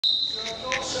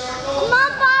Come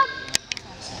on, Bob.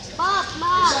 Bob,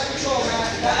 Mom.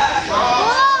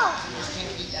 Whoa.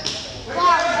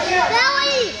 Bob,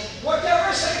 belly. Work that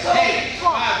wrist. Hey.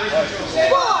 Bob, get up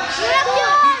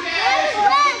your arm. There's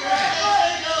red.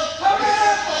 Come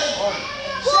on.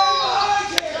 Stay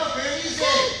behind him.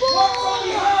 Work from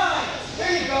behind.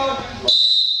 There you go.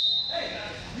 Hey,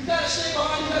 you got to stay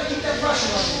behind. You got to keep that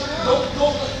pressure on you.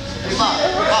 Don't let Hey,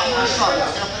 Bob, push up.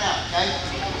 Let's get up and out, okay?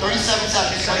 37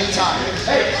 seconds, plenty of time.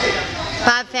 Hey.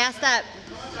 Bob, fast up.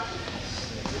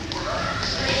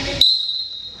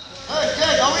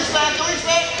 Good. Don't reach back.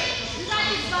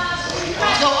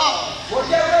 Let's go up. Work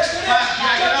that wrist. Get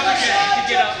up again. You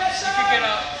can get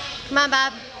up. Come on,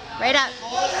 Bob. Right up.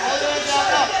 Hold it down,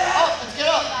 up. Let's get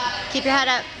up. Keep your head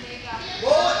up.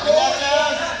 Roll it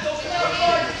down. Don't come out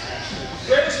hard.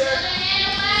 Grabbers there.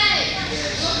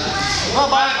 Come on,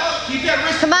 Bob. Keep that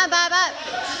wrist. Come on, Bob, up.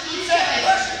 15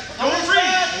 seconds. Don't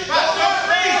freeze. Don't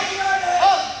freeze.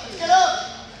 Up. Let's get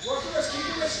up. Work the wrist. Keep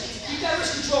the wrist. Keep that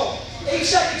wrist control. 8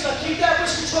 seconds left. Keep that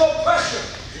wrist control.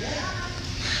 Pressure.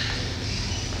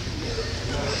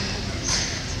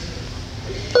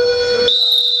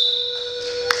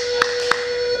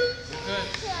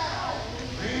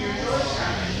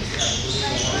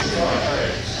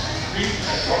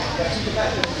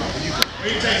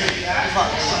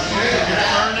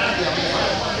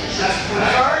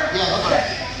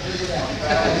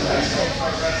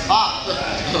 Bob,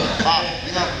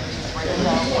 get up.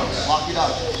 Lock it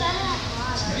up.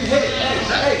 You hit it.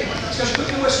 Hey. It's going to put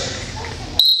the whistle.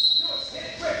 Hit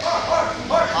it quick. Hard.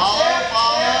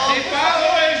 Follow. Keep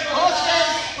following.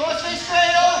 Go stay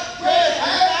straight up. Good.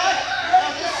 Back.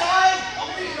 Up this side. All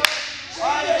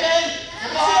right, again.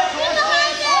 Come on.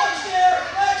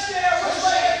 Legs there. Wrist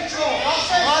leg control.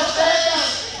 Watch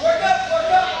this. Work up.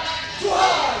 Too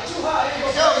high. There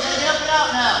you Go. We're going to get up and out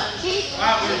now.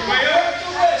 Wow, we're way up. Work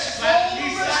the wrist.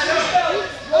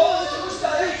 Roll the wrist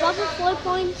belly. Bob has 4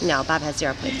 points. No, Bob has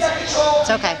 0 points. Keep that control.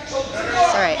 It's okay. It's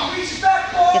all right. Reach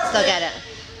back, You can still get it.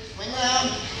 Swing down.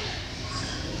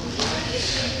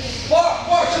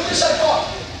 Bar, to this side, bar.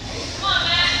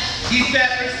 Keep that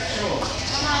wrist control.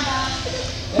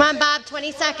 Come on, Bob,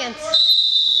 20 seconds.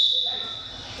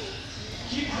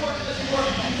 Keep working,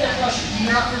 keep that pressure. Do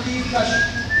not relieve pressure.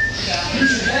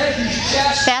 Use your head, use your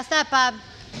chest. Fast up, Bob.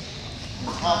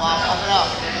 Come on, Bob. Up and out.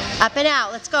 Up and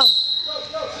out. Let's go.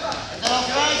 Get off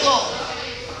your ankle.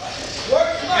 Work,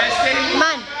 Come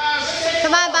on.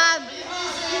 Come on, Bob.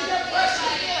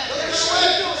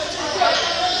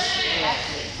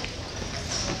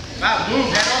 Bob, move.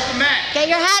 Head off the mat. Get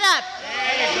your head up.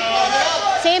 There you go.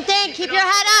 Same thing. Keep your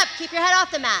head up. Keep your head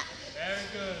off the mat. Very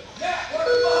good. Yeah, work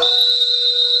from behind.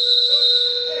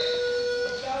 Hey,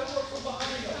 you gotta work from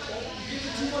behind though. You give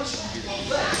it too much, you go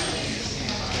left.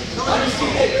 On your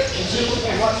feet, hey,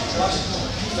 watch it.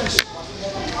 You finish it.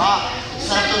 Bob,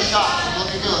 set up those shots.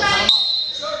 Looking good. Set them up.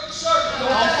 Circle.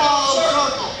 Don't follow,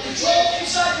 circle. Control,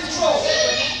 inside control.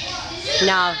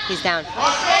 No, he's down.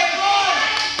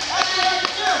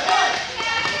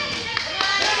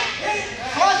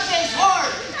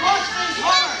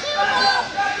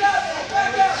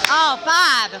 Oh,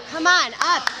 Bob, come on,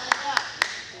 up.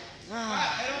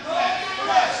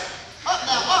 Up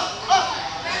now, up.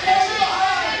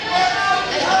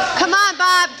 Come on,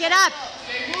 Bob, get up.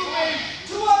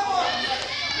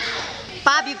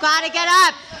 Bob, you gotta get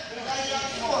up.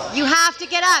 You have to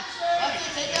get up.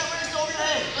 Take that wrist over your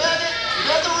head. Grab it.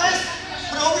 Grab the wrist.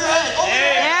 Put it over your head.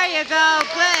 There you go.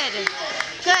 Good.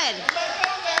 Good.